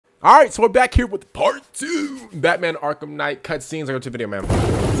All right, so we're back here with part 2. Batman Arkham Knight cutscenes. I go to the video, man.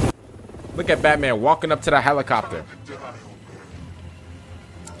 Look at Batman walking up to the helicopter.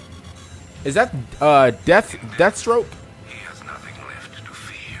 Is that Deathstroke? He has nothing left to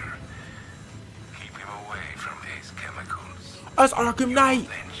fear. Keep him away from his chemicals. That's Arkham Knight.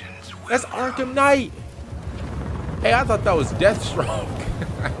 That's Arkham Knight. Hey, I thought that was Deathstroke.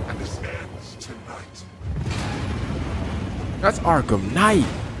 This ends tonight. That's Arkham Knight.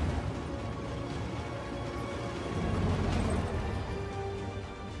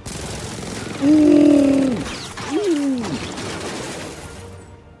 Ooh. Ooh.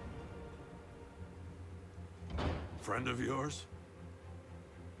 Friend of yours?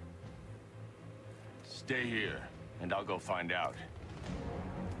 Stay here, and I'll go find out.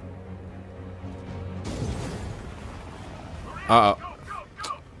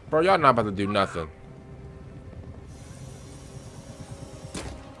 Bro, y'all not about to do nothing.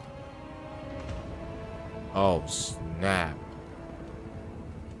 Oh, snap.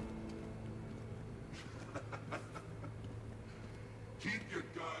 Keep your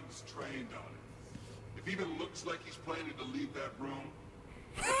guns trained on him. If he even looks like he's planning to leave that room,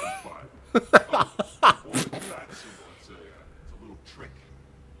 let him fire. Or the bat symbol, it's a little trick.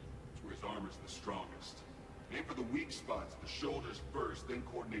 It's where his armor's the strongest. Aim for the weak spots, the shoulders first, then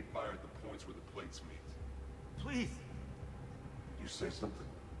coordinate fire at the points where the plates meet. Please, You say something?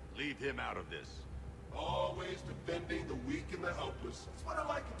 leave him out of this. Always defending the weak and the helpless. That's what I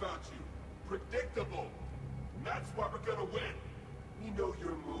like about you. Predictable. And that's why we're gonna win. We know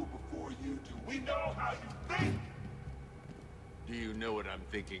your move before you do. We know how you think. Do you know what I'm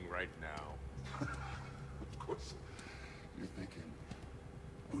thinking right now? Of course, you're thinking,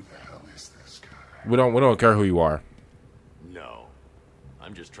 who the hell is this guy? We don't care who you are. No.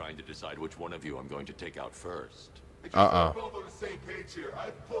 I'm just trying to decide which one of you I'm going to take out first. We're both on the same page here. I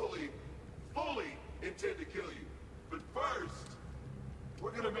fully intend to kill you. But first,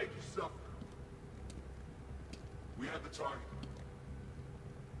 we're gonna make you suffer. We have the target.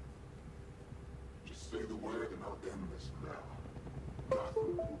 Just say the word and I'll end this now.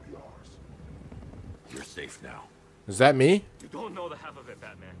 Gotham will be ours. You're safe now. Is that me? You don't know the half of it,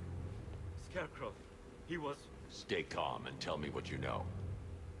 Batman. Scarecrow, he was... Stay calm and tell me what you know.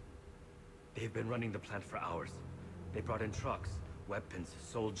 They've been running the plant for hours. They brought in trucks, weapons,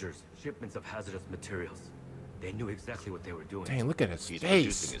 soldiers, shipments of hazardous materials. They knew exactly what they were doing. Dang, look at his He's face.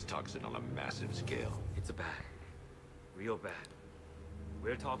 producing his toxin on a massive scale. It's bad. Real bad.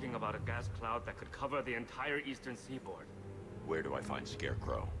 We're talking about a gas cloud that could cover the entire eastern seaboard. Where do I find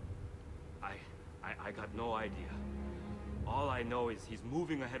Scarecrow? I got no idea. All I know is he's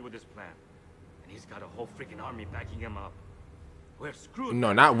moving ahead with his plan. And he's got a whole freaking army backing him up. We're screwed.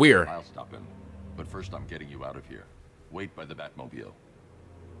 No, not we're. I'll stop him. But first I'm getting you out of here. Wait by the Batmobile.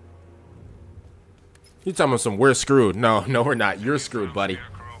 You talking about some we're screwed? No, we're not. You're screwed, buddy.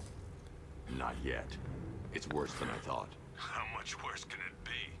 Not yet. It's worse than I thought. How much worse can it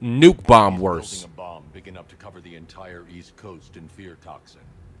be? Nuke bomb He's worse. building a bomb big enough to cover the entire East Coast in fear toxin.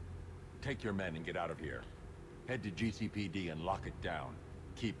 Take your men and get out of here. Head to GCPD and lock it down.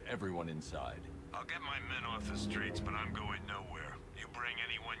 Keep everyone inside. I'll get my men off the streets, but I'm going nowhere. You bring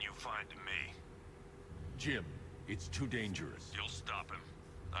anyone you find to me. Jim, it's too dangerous. You'll stop him.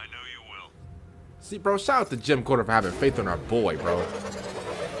 I know you will. See, bro, shout out to Jim Carter for having faith in our boy, bro.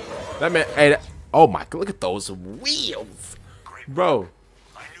 That man, hey, oh my, look at those wheels. Great. Bro.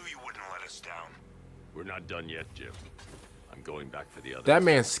 I knew you wouldn't let us down. We're not done yet, Jim. I'm going back for the others. That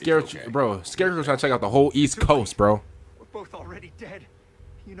man scared, It's okay. bro. Scarecrow's trying to check out the whole East Coast, bro. We're both already dead.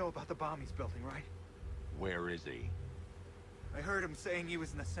 You know about the bomb he's building, right? Where is he? I heard him saying he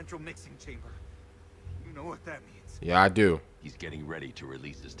was in the central mixing chamber. You know what that means. Yeah, I do. He's getting ready to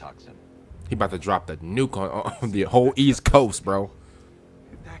release his toxin. He about to drop the nuke on the whole East Coast, bro.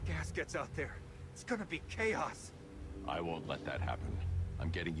 If that gas gets out there, it's gonna be chaos. I won't let that happen. I'm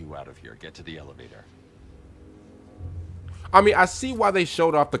getting you out of here. Get to the elevator. I mean, I see why they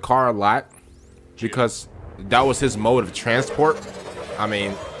showed off the car a lot, because that was his mode of transport. I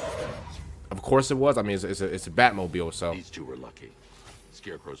mean, of course it was. I mean, it's a Batmobile, so. These two were lucky.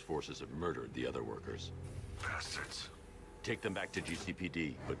 Scarecrow's forces have murdered the other workers. Bastards. Take them back to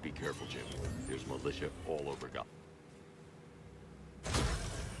GCPD, but be careful, Jim. There's militia all over Gotham.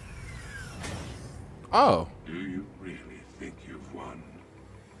 Oh. Do you really think you've won?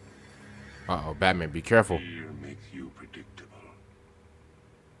 Uh-oh, Batman, be careful. Fear makes you predictable.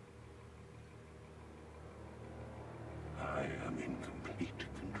 I am in complete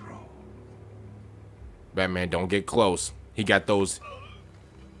control. Batman, don't get close. He got those.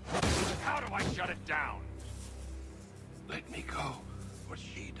 How do I shut it down? Let me go, or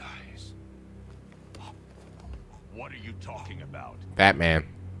she dies. What are you talking about? Batman.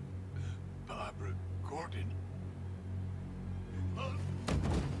 Barbara Gordon.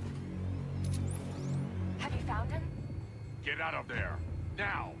 Have you found him? Get out of there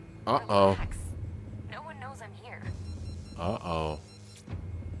now. Uh-oh. Relax. No one knows I'm here. Uh-oh.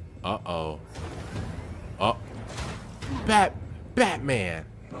 Uh-oh. Oh. Batman.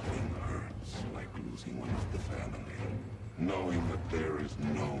 Nothing hurts like losing one of the family. Knowing that there is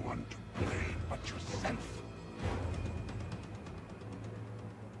no one to blame but yourself.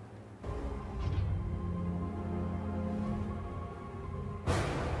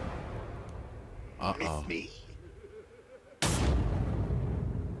 Uh-oh. Me?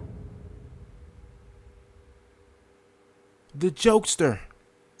 The jokester.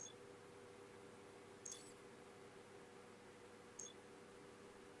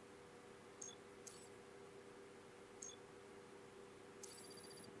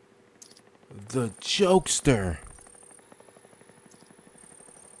 The jokester.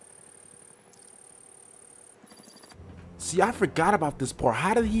 See, I forgot about this part.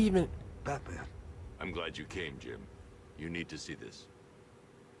 How did he even... Batman. I'm glad you came, Jim. You need to see this.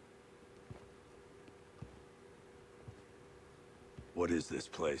 What is this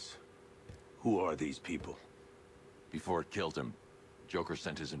place? Who are these people? Before it killed him, Joker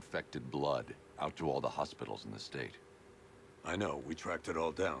sent his infected blood out to all the hospitals in the state. I know, we tracked it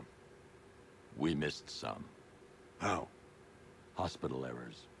all down. We missed some. How? Hospital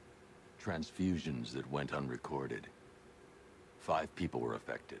errors. Transfusions that went unrecorded. 5 people were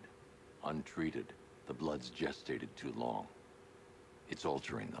affected. Untreated, the blood's gestated too long. It's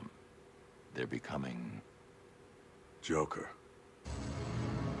altering them. They're becoming... Joker.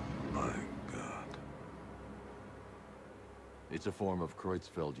 My God. It's a form of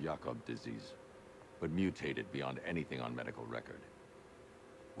Creutzfeldt-Jakob disease, but mutated beyond anything on medical record.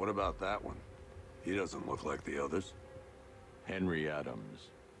 What about that one? He doesn't look like the others. Henry Adams.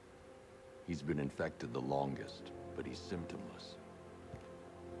 He's been infected the longest, but he's symptomless.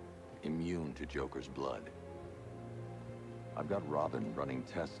 Immune to Joker's blood. I've got Robin running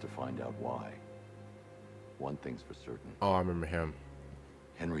tests to find out why. One thing's for certain. Oh, I remember him.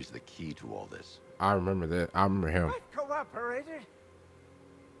 Henry's the key to all this. I remember that. I remember him. I've cooperated.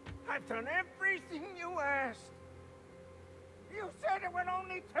 I've done everything you asked. You said it would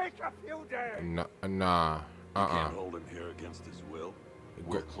only take a few days. Nah. You can't hold him here against his will.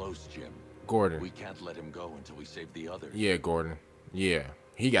 We're close, Jim. Gordon. We can't let him go until we save the others. Yeah, Gordon. Yeah.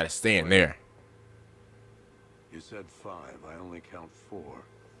 He got to stay in there. You said 5. I only count 4.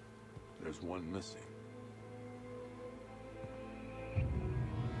 There's one missing.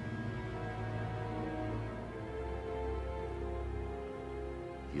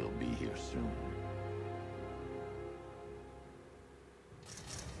 He'll be here soon.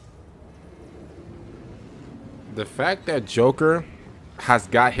 The fact that Joker has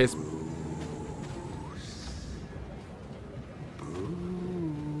got his...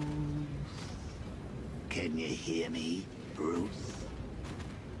 Can you hear me, Bruce?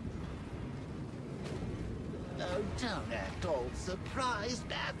 Oh, don't act all surprised,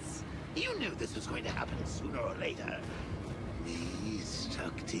 Bats. You knew this was going to happen sooner or later. Me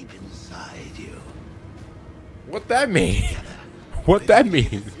stuck deep inside you. What that mean? What that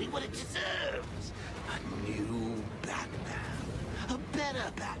mean? See what it deserves. A new Batman. A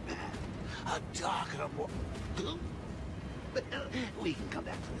better Batman. A darker one. But we can come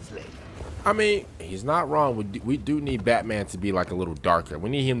back to this later. I mean, he's not wrong. We do need Batman to be like a little darker.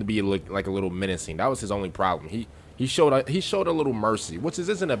 We need him to be like a little menacing. That was his only problem. He showed a little mercy, which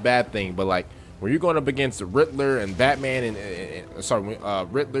isn't a bad thing. But like when you're going up against Riddler and Batman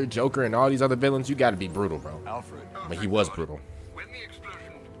and Riddler, Joker, and all these other villains, you got to be brutal, bro. Alfred. But he was brutal. When the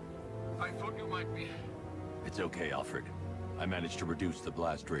explosion, I thought you might be... It's okay, Alfred. I managed to reduce the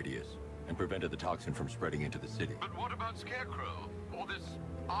blast radius and prevented the toxin from spreading into the city. But what about Scarecrow? Or this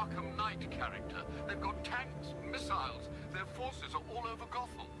Arkham Knight character? They've got tanks, missiles. Their forces are all over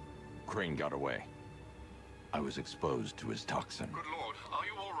Gotham. Crane got away. I was exposed to his toxin. Good Lord, are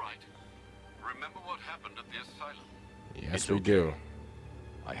you all right? Remember what happened at the asylum? Yes, It's we okay. do.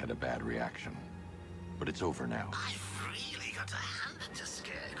 I had a bad reaction, but it's over now. I've really got to hand it to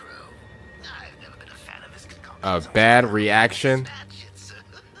Scarecrow. I've never been a fan of his concoction. A bad reaction. It's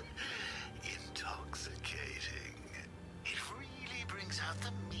intoxicating. It really brings out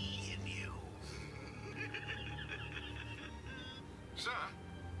the me in you. Sir,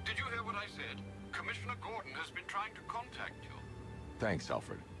 did you hear what I said? Commissioner Gordon has been trying to contact you. Thanks,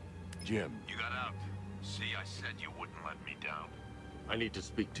 Alfred. Jim, You got out. See, I said you wouldn't let me down. I need to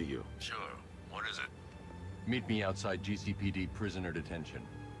speak to you. Sure. What is it? Meet me outside GCPD prisoner detention.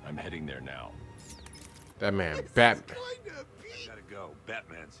 I'm heading there now. That man, Batman. Gotta go.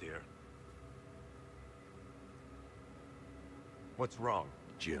 Batman's here. What's wrong?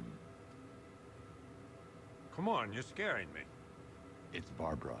 Jim, Come on, you're scaring me. it's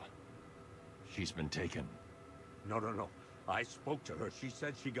Barbara. She's been taken. No. I spoke to her. She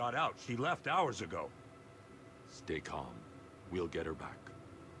said she got out. She left hours ago. Stay calm. We'll get her back.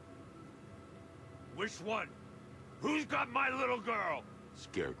 Which one? Who's got my little girl?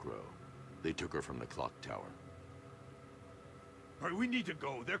 Scarecrow. They took her from the clock tower. All right, we need to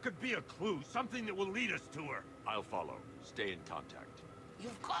go. There could be a clue, something that will lead us to her. I'll follow. Stay in contact.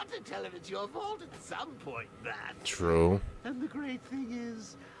 You've got to tell him it's your fault at some point, Bat. True. And the great thing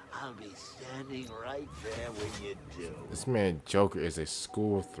is, I'll be standing right there when you do. This man Joker is a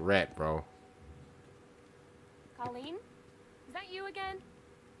school threat, bro. Colleen? Is that you again?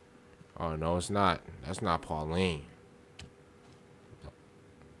 Oh no, it's not. That's not Pauline.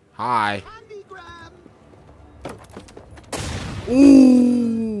 Hi. Candy grab!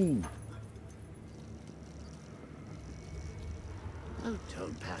 Ooh. Oh,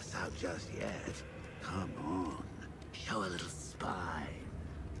 don't pass out just yet. Come on. Show a little spine.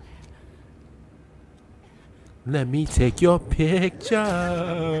 Let me take your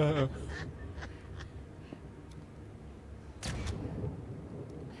picture.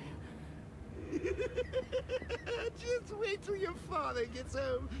 Just wait till your father gets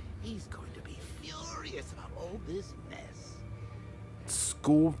home. He's going to be furious about all this mess.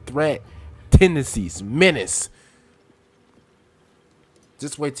 School threat tendencies, menace.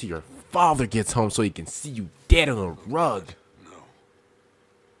 Just wait till your father gets home so he can see you dead on a rug.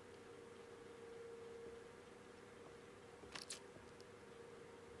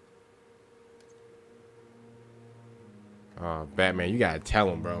 Batman, you gotta tell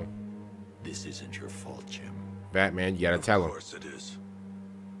him, bro. This isn't your fault, Jim. Batman, you gotta tell him. Of course it is.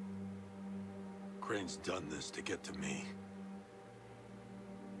 Crane's done this to get to me.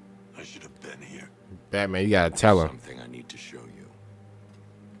 I should have been here. Batman, you gotta tell him. Something I need to show you.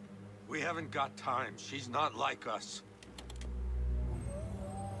 We haven't got time. She's not like us.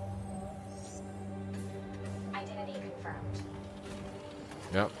 Identity confirmed.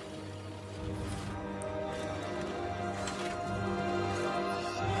 Yep.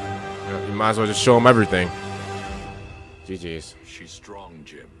 You might as well just show him everything. GG's. She's strong,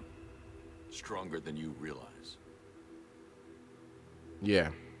 Jim. Stronger than you realize. Yeah.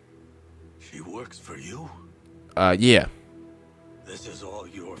 She works for you? Yeah. This is all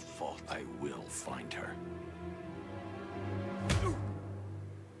your fault. I will find her.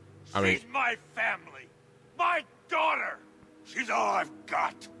 I mean, She's my family. My daughter. She's all I've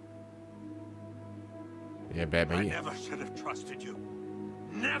got. yeah, Batman. I Yeah. never should have trusted you.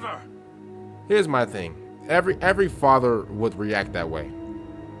 Never. Here's my thing. Every father would react that way.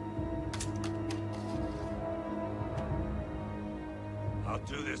 I'll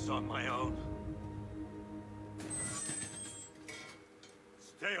do this on my own.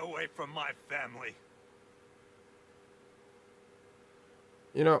 Stay away from my family.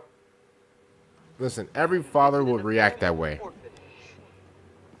 You know, listen, every father would react that way.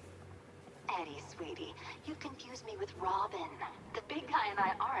 Eddie, sweetie, you confuse me with Robin. The big guy and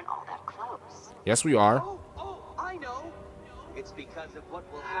I aren't all that close. Yes, we are. Oh, I know. It's because of what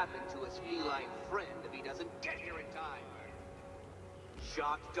will happen to his feline friend if he doesn't get here in time.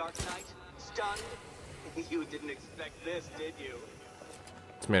 Shocked, Dark Knight? Stunned? You didn't expect this, did you?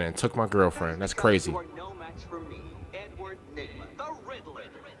 This man took my girlfriend. That's crazy. You are no match for me, Edward Nygma, the Riddler,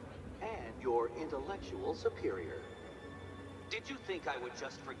 and your intellectual superior. Did you think I would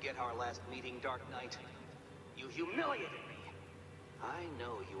just forget our last meeting, Dark Knight? You humiliated me. I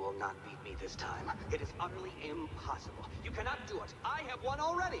know you will not beat me this time. It is utterly impossible. You cannot do it. I have won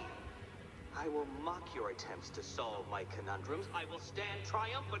already. I will mock your attempts to solve my conundrums. I will stand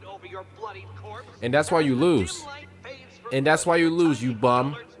triumphant over your bloodied corpse. And that's why you lose. And that's why you lose, you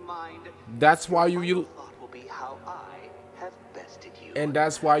bum. That's why you And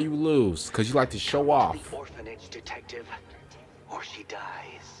that's why you lose, because you like to show off. Orphanage detective, or she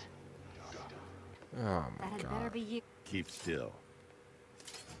dies. Oh my God. Keep still.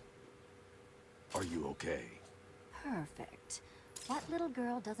 Are you okay? Perfect. What little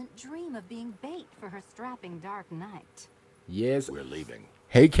girl doesn't dream of being bait for her strapping Dark Knight? Yes. We're leaving.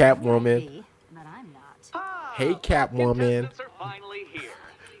 Hey, Catwoman. Maybe, but I'm not. Hey, Catwoman. Contestants are finally here.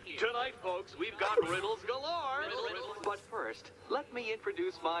 Tonight, folks, we've got riddles galore. But first, let me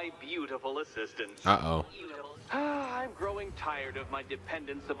introduce my beautiful assistants. Uh-oh. I'm growing tired of my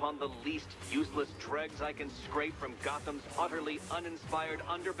dependence upon the least useless dregs I can scrape from Gotham's utterly uninspired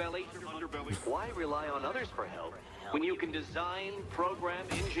underbelly. Why rely on others for help when you can design, program,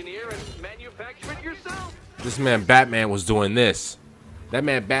 engineer, and manufacture it yourself? This man Batman was doing this. That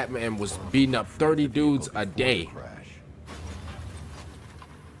man Batman was beating up 30 dudes a day.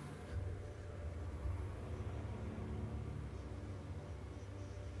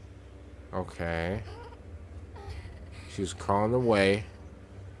 Okay. She was crawling away.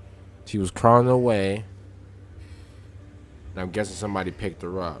 She was crawling away. And I'm guessing somebody picked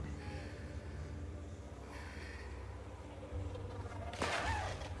her up.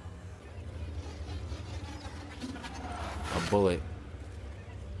 A bullet.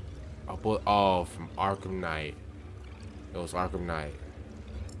 A bullet. Oh, from Arkham Knight. It was Arkham Knight.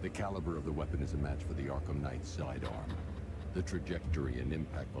 The caliber of the weapon is a match for the Arkham Knight's sidearm. The trajectory and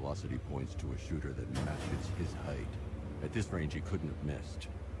impact velocity points to a shooter that matches his height. At this range, he couldn't have missed.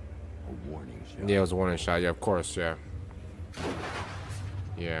 A warning shot. Yeah, it was a warning shot. Yeah, of course, yeah.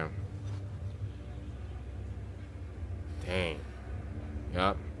 Yeah. Dang.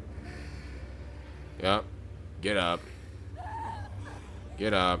 Yup. Yup. Get up.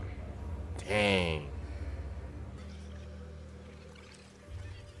 Get up. Dang.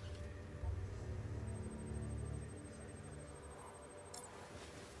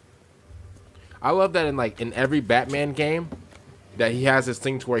 I love that in every Batman game that he has this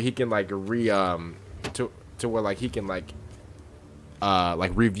thing to where he can like to where like he can like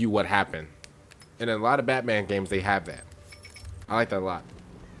review what happened. And in a lot of Batman games they have that. I like that a lot.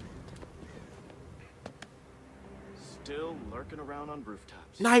 Still lurking around on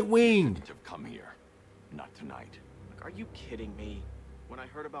rooftops. Nightwing! Have come here. Not tonight. Like, are you kidding me? When I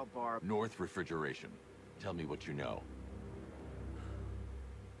heard about Barb... North Refrigeration. Tell me what you know.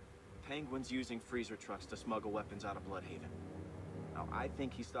 Penguin's using freezer trucks to smuggle weapons out of Bloodhaven. Now, I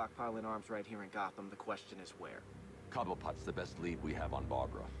think he's stockpiling arms right here in Gotham. The question is where. Cobblepot's the best lead we have on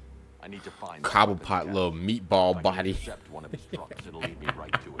Barbara. I need to find Cobblepot, little meatball body. Intercept one of his trucks. It'll lead me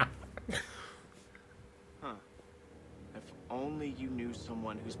right to it. Huh. If only you knew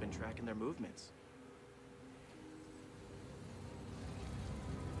someone who's been tracking their movements.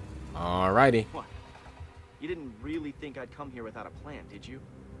 Alrighty. What? You didn't really think I'd come here without a plan, did you?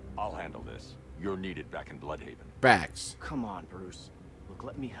 I'll handle this. You're needed back in Bloodhaven. Facts. Come on, Bruce. Look,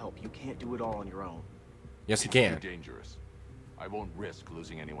 let me help. You can't do it all on your own. Yes, you can. It's too dangerous. I won't risk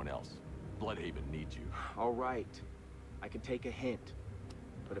losing anyone else. Bloodhaven needs you. All right. I can take a hint.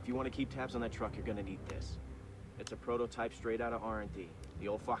 But if you want to keep tabs on that truck, you're gonna need this. It's a prototype straight out of R&D. The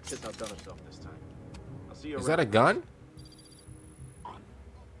old fox has outdone herself this time. I'll see you around. Is that a gun?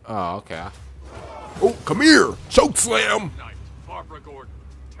 Oh, okay. Oh, come here! Choke slam! Knight, Barbara Gordon,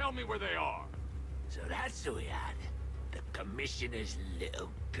 tell me where they are. So that's who we had. The commissioner's little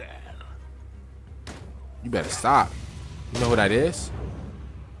girl. You better stop. You know who that is?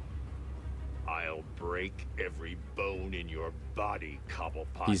 I'll break every bone in your body,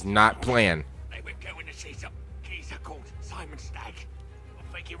 Cobblepot. He's not playing. They were going to see some geezer called Simon Stagg.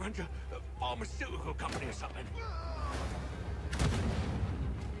 I think he runs a pharmaceutical company or something.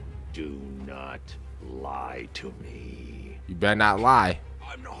 Do not lie to me. You better not lie.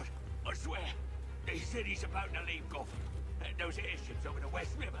 I'm not. I swear. They said he's about to leave Gotham. Those airships over the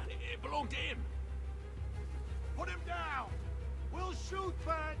West River. It belonged to him. Put him down! We'll shoot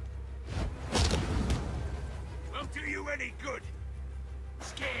back! Won't do you any good.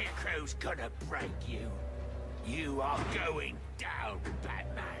 Scarecrow's gonna break you. You are going down,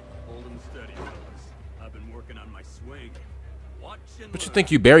 Batman. Hold him steady, fellas. I've been working on my swing. Watch and What you learn.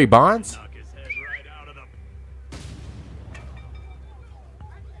 think, you Barry Bonds? Knock his head right out of the...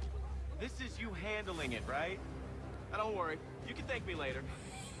 This is you handling it, right? Now, don't worry. You can thank me later.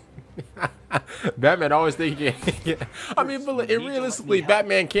 Batman always thinking. I mean, but realistically,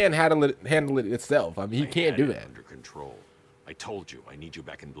 Batman can handle it itself. I mean, he can't do that. Under control. I told you, I need you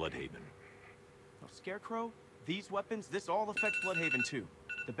back in Bloodhaven. Now, Scarecrow, these weapons, this all affects Bloodhaven too.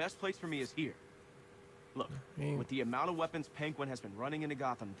 The best place for me is here. Look, with the amount of weapons Penguin has been running into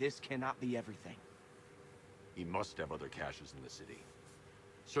Gotham, this cannot be everything. He must have other caches in the city.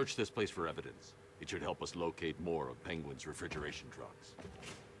 Search this place for evidence. It should help us locate more of Penguin's refrigeration trucks.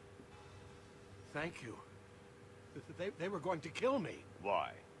 Thank you. They were going to kill me.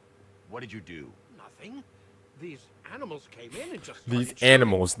 Why? What did you do? Nothing. These animals came in and just... These started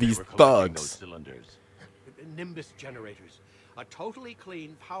animals, They these were collecting thugs. those cylinders. shooting. Nimbus generators. A totally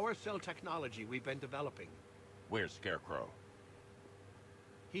clean power cell technology we've been developing. Where's Scarecrow?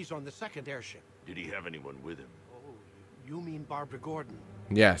 He's on the second airship. Did he have anyone with him? Oh, you mean Barbara Gordon?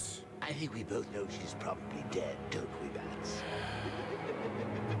 Yes. I think we both know she's probably dead, don't we, Bats?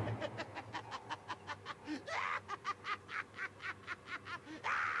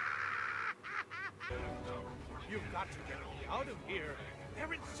 You've got to get me out of here.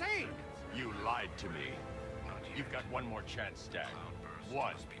 They're insane. You lied to me. You've got one more chance, Stag.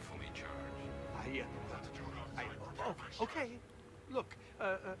 One. Oh, okay. Look,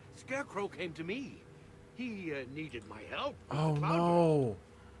 Scarecrow came to me. He needed my help. Oh no.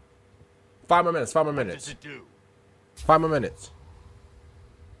 5 more minutes. 5 more minutes. What does it do? 5 more minutes.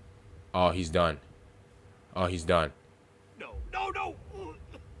 Oh, he's done. Oh, he's done. No. Don't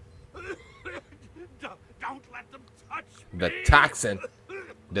let them touch me. The toxin.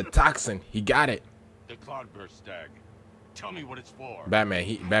 The toxin. He got it. The Cloudburst, Stag. Tell me what it's for. Batman.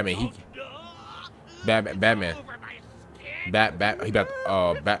 He about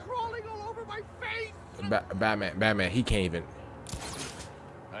Batman. He can't even.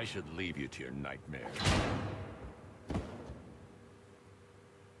 I should leave you to your nightmare.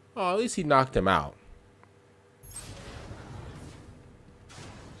 Oh, at least he knocked him out.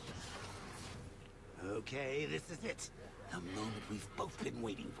 Okay, this is it. The moment we've both been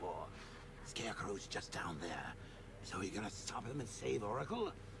waiting for. Scarecrow's just down there. So are you gonna stop him and save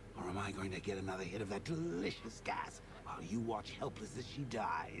Oracle? Or am I going to get another hit of that delicious gas while you watch helpless as she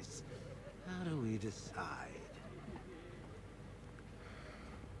dies? How do we decide?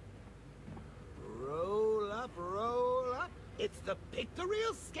 Roll up, roll up. It's the Pick the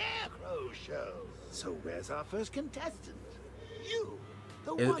Real Scarecrow show. So where's our first contestant? You.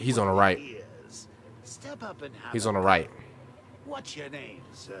 The one He's on the with right. ears. Step up and have He's a on the right. What's your name,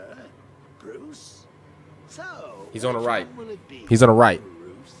 sir? Bruce? So, He's on the which right. one will it be, He's on the right.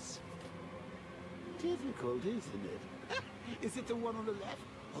 Bruce? Difficult, isn't it? Is it the one on the left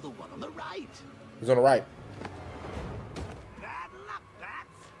or the one on the right? He's on the right. Bad luck, Bats.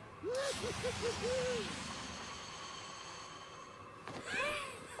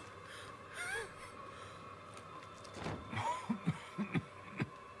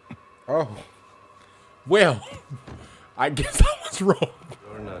 Oh. Well, I guess I was wrong.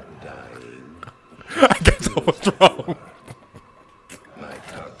 You're not dying. I guess I was wrong. My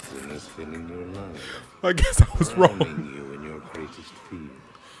toxin is filling your lungs. I guess I was wrong. Drowning you in your greatest fear.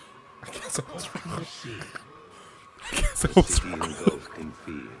 I guess I was wrong. I guess I was wrong. Engulfed in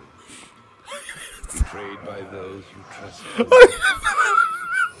fear. Betrayed by those you trusted.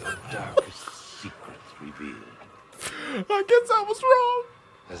 Your darkest secrets revealed. I guess I was wrong.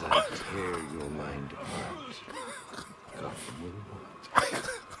 As I tear your mind apart, Gotham will watch.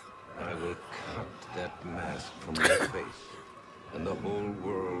 I will cut that mask from your face, and the whole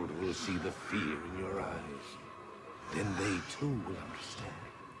world will see the fear in your eyes. Then they too will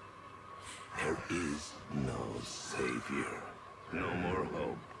understand. There is no savior, no more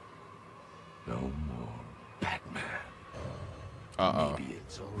hope, no more Batman. Maybe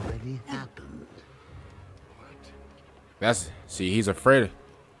it's already happened. He's afraid.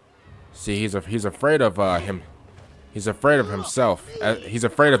 See, he's afraid of him. He's afraid of himself. He's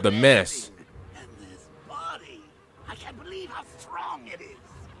afraid of the menace. And this body. I can't believe how strong it is.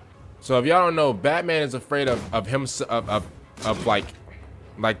 So if y'all don't know, Batman is afraid of him of like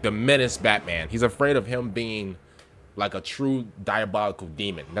the menace Batman. He's afraid of him being like a true diabolical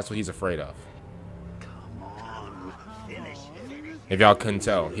demon. That's what he's afraid of. Come on, finish it. If y'all couldn't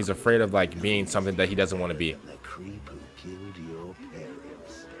tell, he's afraid of like being something that he doesn't want to be. The creep who killed your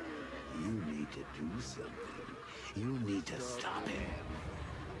parents. You need to do something. You need to stop him.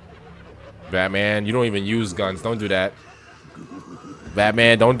 Batman, you don't even use guns. Don't do that.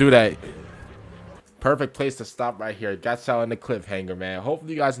 Batman, don't do that. Perfect place to stop right here. Got y'all in the cliffhanger, man.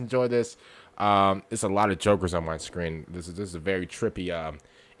 Hopefully you guys enjoy this. It's a lot of jokers on my screen. This is a very trippy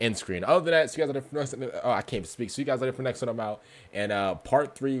end screen. Other than that, so you guys are there for next. Oh, I can't speak. So you guys are there for next one. I'm out. And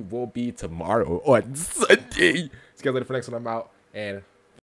part 3 will be tomorrow on Sunday. So you guys are there for next one. I'm out. And